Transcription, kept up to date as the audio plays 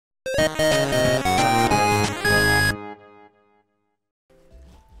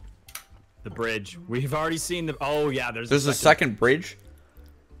The bridge. We've already seen the. Oh yeah, there's a second bridge.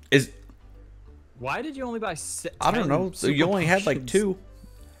 Is why did you only buy? I don't know. So you only had like 2.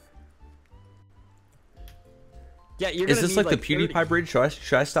 Yeah, you're gonna Is this need, like the PewDiePie bridge?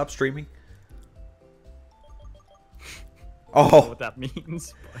 Should I stop streaming? I don't know Oh, what that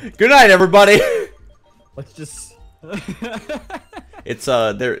means. good night, everybody. Let's just. It's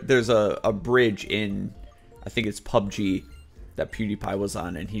there's a bridge in, I think it's PUBG, that PewDiePie was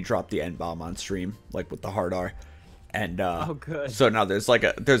on, and he dropped the N-bomb on stream, like with the hard R. And oh, good. So now there's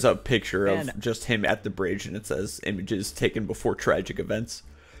a picture Man. of just him at the bridge, and it says images taken before tragic events.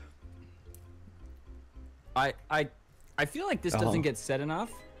 I feel like this doesn't get said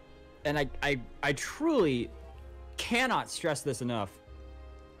enough, and I truly cannot stress this enough.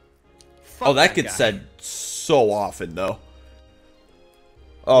 Fuck Oh, that gets guy. said so often, though.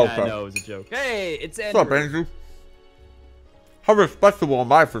 Oh, Yeah, okay. I know it was a joke. Hey, it's What's up, Andrew. Andrew? How respectable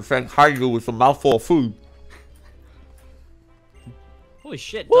am I for saying hi to you with a mouthful of food? Holy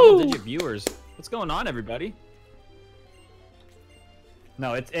shit, Woo! double-digit viewers. What's going on, everybody?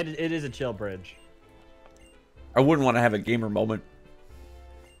 No, it is a chill bridge. I wouldn't want to have a gamer moment.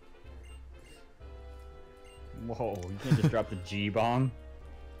 Whoa, you can't just drop the G-bomb.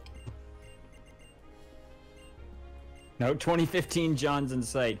 No, 2015 John's in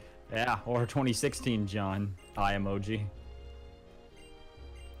sight. Yeah, or 2016 John. I emoji.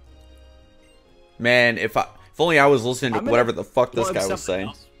 Man, if only I was listening to I'm gonna whatever the fuck this plug guy was something saying.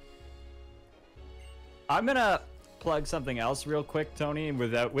 else. I'm gonna plug something else real quick, Tony,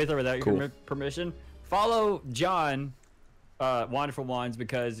 with or without your Cool. permission. Follow John, Wonderful Wands,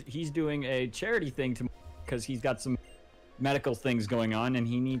 because he's doing a charity thing because he's got some medical things going on and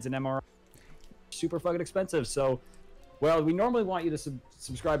he needs an MRI. Super fucking expensive. So, well, we normally want you to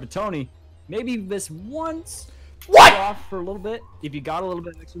subscribe to Tony. Maybe this once. What? Off for a little bit. If you got a little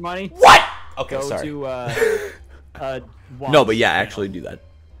bit of extra money. What? Okay, Go sorry. to No, but yeah, actually do that.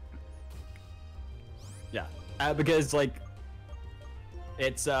 Yeah, because like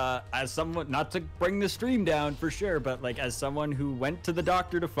it's as someone, not to bring the stream down for sure, but like as someone who went to the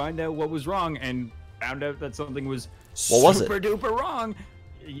doctor to find out what was wrong and found out that something was What was it? super duper wrong,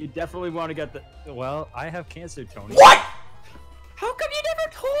 you definitely want to get the. Well, I have cancer, Tony. What? How come you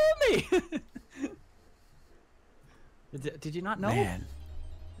never told me? Did you not know? Man.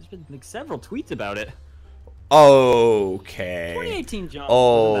 There's been like several tweets about it. Okay. 2018 John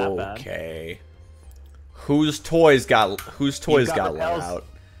wasn't that bad. Okay. Whose toys got let repels. out?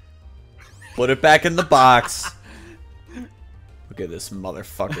 Put it back in the box. Look at this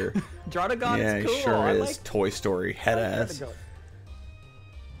motherfucker. Jardagon's Yeah, cool. he sure I is. like Toy Story head ass. Jardagon.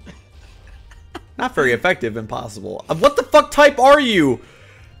 Not very effective, impossible. What the fuck type are you?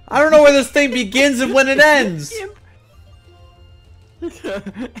 I don't know where this thing begins and when it ends.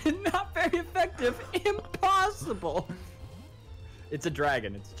 Not very effective. Impossible. It's a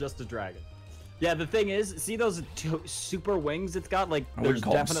dragon. It's just a dragon. Yeah, the thing is, see those super wings it's got? Like, I wouldn't there's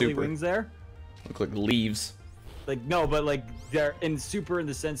call 'em definitely super. wings there. Look like leaves. Like, no, but like, they're in super in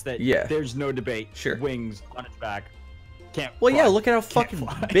the sense that Yeah. there's no debate. Sure. Wings on its back. Can't Well, yeah, fly. look at how Can't fucking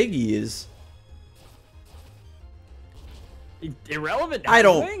fly. big he is. Irrelevant. I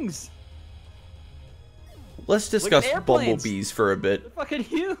don't- Wings. Let's discuss airplanes. bumblebees for a bit. They're fucking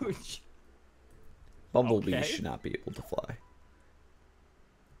huge. Bumblebees Okay. should not be able to fly.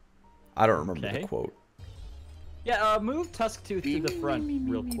 I don't remember Okay. the quote. Yeah, move Tusktooth to the front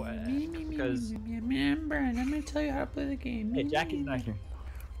real quick, because Remember, I'm gonna tell you how to play the game. hey, Jackie's not here.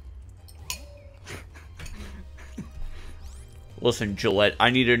 Listen, Gillette, I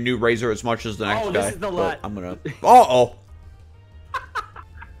need a new razor as much as the next Oh, guy. this is the but lad. I'm gonna. Uh-oh.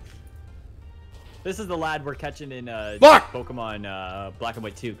 This is the lad we're catching in Fuck! Pokemon Black and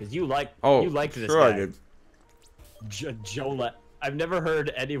White 2, because you liked Oh, you liked this sure I guy. did. Jolette. I've never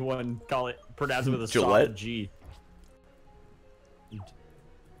heard anyone pronounce it with a Gillette? solid G.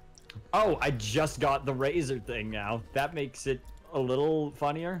 Oh, I just got the razor thing now. That makes it a little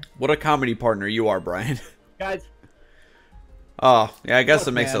funnier. What a comedy partner you are, Brian. Guys, Oh, yeah, I guess look,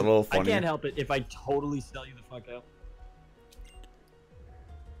 it makes it a man, little I funnier. can't help it if I totally sell you the fuck out.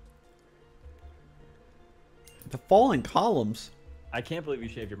 The falling columns. I can't believe you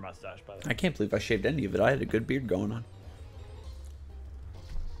shaved your mustache, by the way. I can't believe I shaved any of it. I had a good beard going on.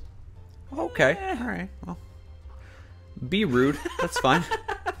 Okay, alright. Well, be rude. That's fine.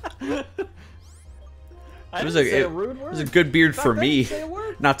 I It was didn't say a a rude word. It was a good beard for I didn't me, say a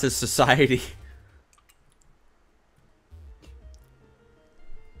word. not to society.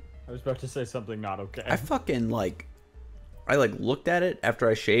 I was about to say something not okay. I fucking like I like looked at it after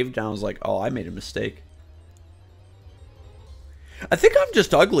I shaved and I was like, oh, I made a mistake. I think I'm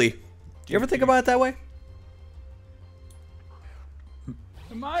just ugly. Do you ever think about it that way?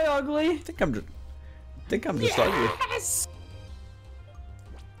 Am I ugly? I think I'm just ugly.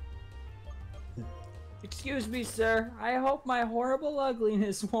 Excuse me, sir. I hope my horrible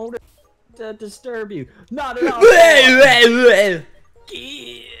ugliness won't disturb you. Not at all.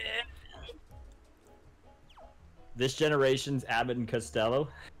 This generation's Abbott and Costello?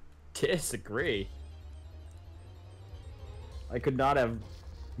 Disagree. I could not have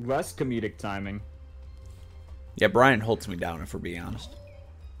less comedic timing. Yeah, Brian holds me down, if we're being honest.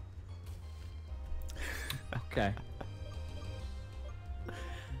 Okay.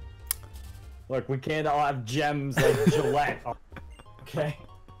 Look, we can't all have gems like Gillette. Okay?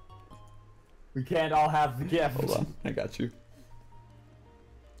 We can't all have the gift. Hold on, I got you.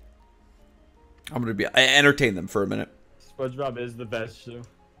 I'm gonna entertain them for a minute. SpongeBob is the best shoe.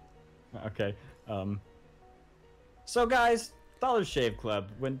 Okay. So guys, Dollar Shave Club.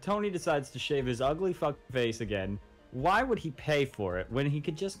 When Tony decides to shave his ugly fucking face again, why would he pay for it when he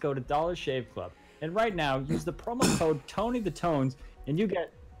could just go to Dollar Shave Club? And right now, use the promo code TonyTheTones, and you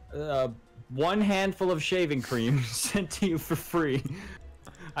get one handful of shaving cream sent to you for free.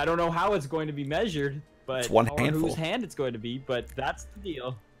 I don't know how it's going to be measured, but it's one or handful. whose hand it's going to be, but that's the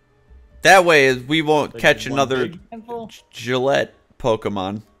deal. That way, we won't Like catch one another big handful? Gillette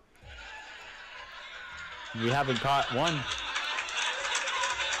Pokemon. We haven't caught one.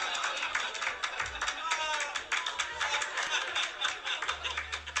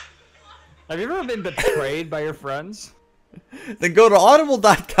 Have you ever been betrayed by your friends? Then go to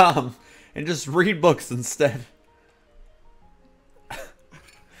audible.com and just read books instead.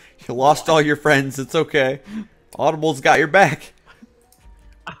 You lost all your friends. It's okay. Audible's got your back.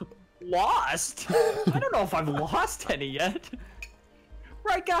 Lost? I don't know if I've lost any yet.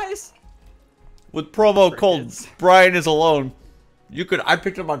 Right, guys? With promo code Brian is alone, you could. I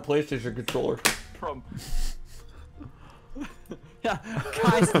picked up my PlayStation controller. Yeah,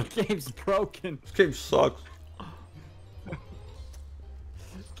 guys, the game's broken. This game sucks.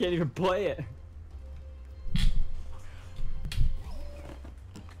 Can't even play it.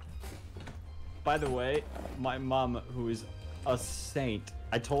 By the way, my mom, who is a saint,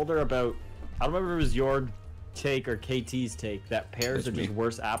 I told her about, I don't remember if it was your take or KT's take, that pears are just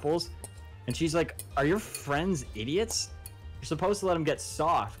worse apples. And she's like, are your friends idiots? You're supposed to let them get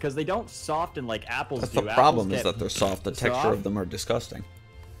soft, because they don't soften like apples That's do. the problem, is that they're soft. The texture soft. of them are disgusting.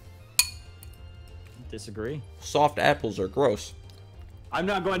 Disagree. Soft apples are gross. I'm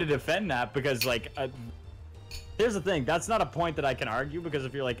not going to defend that because, like, here's the thing. That's not a point that I can argue, because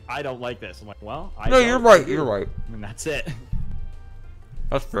if you're like, I don't like this, I'm like, well, I No, don't. you're right. You're right. And that's it.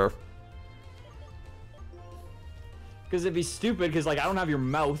 That's fair. Because it'd be stupid, because, like, I don't have your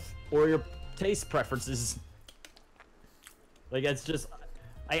mouth or your taste preferences. Like, it's just,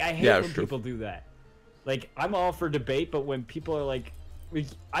 I hate when people do that. Like, I'm all for debate, but when people are like,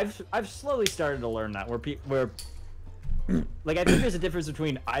 I've slowly started to learn that, where like, I think there's a difference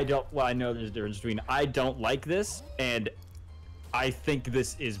between I know there's a difference between I don't like this and I think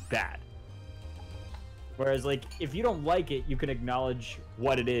this is bad. Whereas, like, if you don't like it, you can acknowledge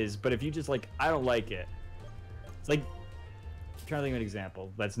what it is, but if you just like, I don't like it, it's like, I'm trying to think of an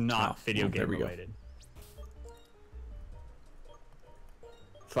example that's not video game related.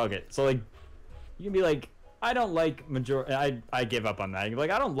 Fuck it. So, like, you can be like, I don't like I give up on that. You can be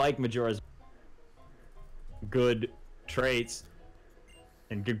like, I don't like Majora's good traits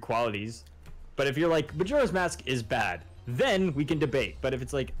and good qualities. But if you're like, Majora's Mask is bad, then we can debate. But if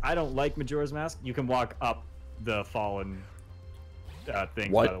it's like, I don't like Majora's Mask, you can walk up the fallen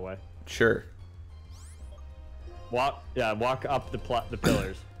thing, by the way. Sure. Walk up the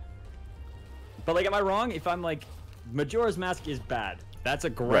pillars. But, like, am I wrong if I'm like, Majora's Mask is bad? That's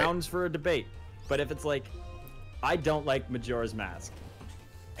a grounds for a debate. But if it's like, I don't like Majora's Mask,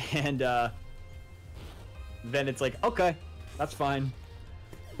 and then it's like, okay, that's fine.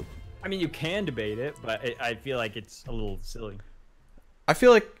 I mean, you can debate it, but I feel like it's a little silly. I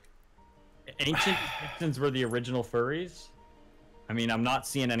feel like ancient Egyptians were the original furries. I mean, I'm not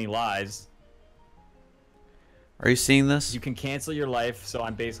seeing any lies. Are you seeing this? You can cancel your life, so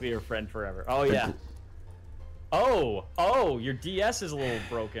I'm basically your friend forever. Oh, yeah. Oh, your DS is a little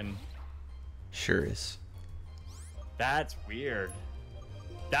broken. Sure is. That's weird.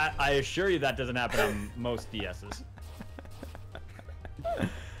 That, I assure you, that doesn't happen on most DSs.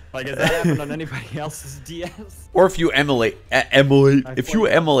 Like, has that happened on anybody else's DS? Or if you emulate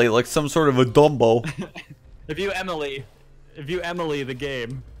like some sort of a Dumbo. if you Emily the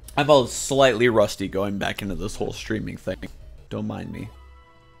game. I'm all slightly rusty going back into this whole streaming thing. Don't mind me.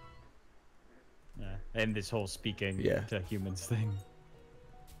 Yeah, and this whole speaking Yeah. to humans thing.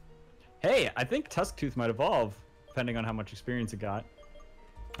 Hey, I think Tusktooth might evolve, depending on how much experience it got.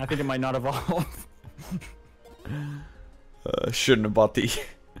 I think it might not evolve. Shouldn't have bought the...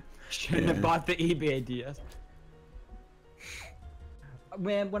 Shouldn't have bought the eBay DS.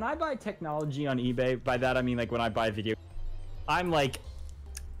 Man, when I buy technology on eBay, by that I mean like when I buy video, I'm like,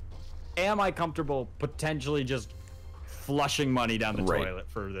 am I comfortable potentially just flushing money down the toilet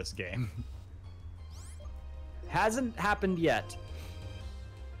for this game? Hasn't happened yet.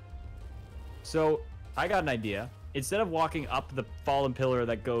 So I got an idea. Instead of walking up the fallen pillar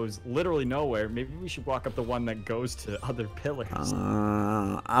that goes literally nowhere, maybe we should walk up the one that goes to other pillars.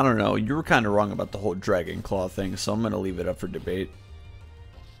 I don't know. You were kind of wrong about the whole dragon claw thing, so I'm going to leave it up for debate.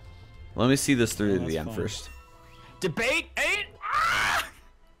 Let me see this through to the end first. Debate 8? Ah!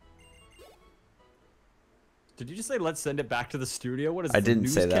 Did you just say let's send it back to the studio? What is I this, didn't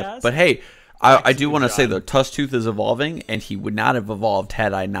say that. newscast? But hey, I do want to say though, Tusktooth is evolving, and he would not have evolved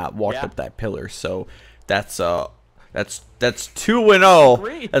had I not walked up that pillar. So that's 2-0. That's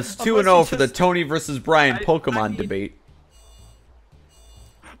 2-0 for the Tony versus Brian Pokemon debate.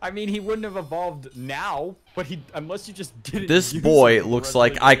 I mean, he wouldn't have evolved now, but unless you just didn't. This boy looks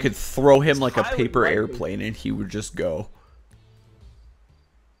like I could throw him like a paper airplane, and he would just go.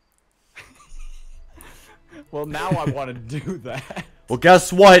 Well, now I want to do that. Well,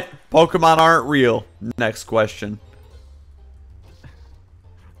 guess what? Pokemon aren't real. Next question.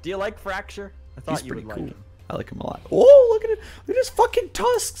 Do you like Fracture? I thought He's you would pretty cool. like him. I like him a lot. Oh, look at it. Look at his fucking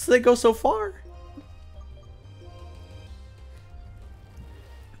tusks. They go so far.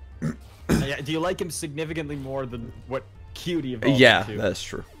 Yeah, do you like him significantly more than what Cutie evolved Yeah, into? that's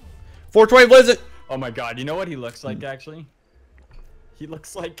true. 420 Blizzard. Oh my god, you know what he looks like actually? He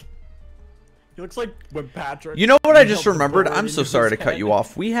looks like when Patrick. You know what I just remembered? I'm so sorry to cut you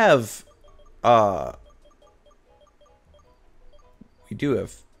off. We have we do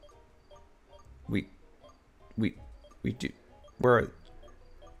have we do. Where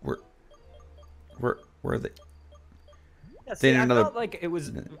are they? Yeah, see, I felt like it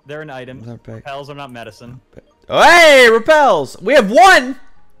was they're an item. Repels are not medicine. Oh, hey, repels. We have one.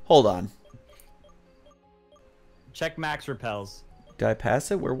 Hold on. Check max repels. Did I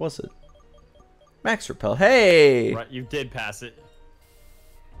pass it? Where was it? Max repel. Hey. Right, you did pass it.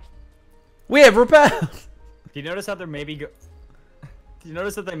 We have repel. Do you notice how they're maybe Do you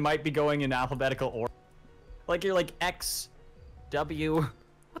notice that they might be going in alphabetical order? Like you're like X, W.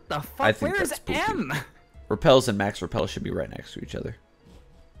 What the fuck? Where is M? Repels and max repel should be right next to each other.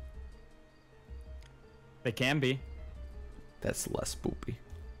 They can be. That's less poopy.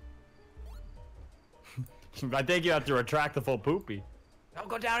 I think you have to retract the full poopy. I'll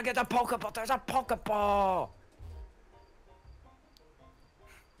go down and get the Pokeball. There's a Pokeball.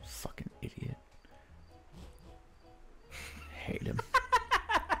 Fucking idiot. Hate him.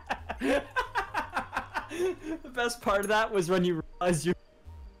 The best part of that was when you realized you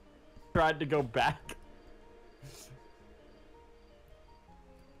tried to go back.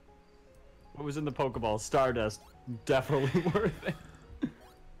 What was in the Pokeball? Stardust. Definitely worth it.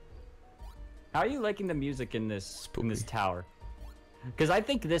 How are you liking the music in this tower? Because I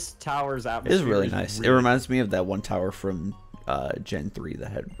think this tower's atmosphere is really nice. It reminds me of that one tower from Gen 3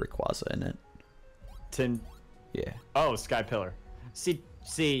 that had Rayquaza in it. Yeah. Oh, Sky Pillar. See,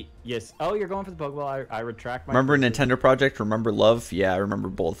 yes. Oh, you're going for the Pokeball. I retract my... Remember Nintendo Project? Remember Love? Yeah, I remember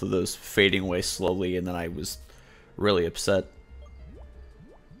both of those fading away slowly, and then I was really upset.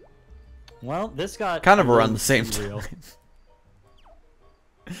 Well, this got... kind of around the same time.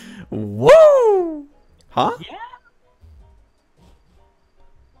 Woo! Huh? Yeah.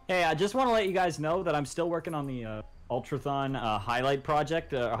 Hey, I just want to let you guys know that I'm still working on the Ultrathon highlight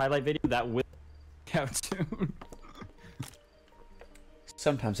project, highlight video that will be out soon.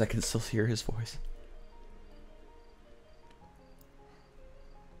 Sometimes I can still hear his voice.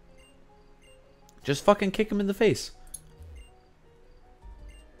 Just fucking kick him in the face.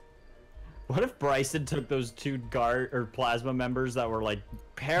 What if Bryson took those two guard or plasma members that were like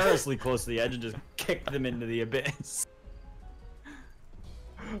perilously close to the edge and just kicked them into the abyss?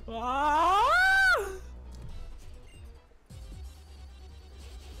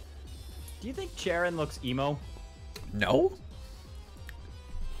 Do you think Charon looks emo? No.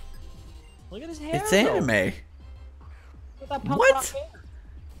 Look at his hair. It's anime. What?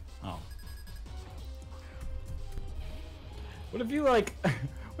 Oh. What if you like?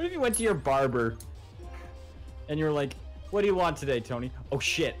 What if you went to your barber and you're like, "What do you want today, Tony?" Oh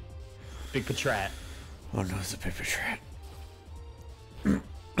shit, Big Patrat. Oh no, it's a big Patrat.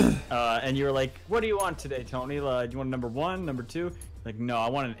 And you were like, "What do you want today, Tony? Do you want number 1, number 2?" Like, no, I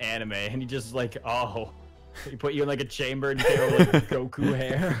want an anime. And he just like, oh, he put you in like a chamber and gave him like Goku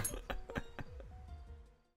hair.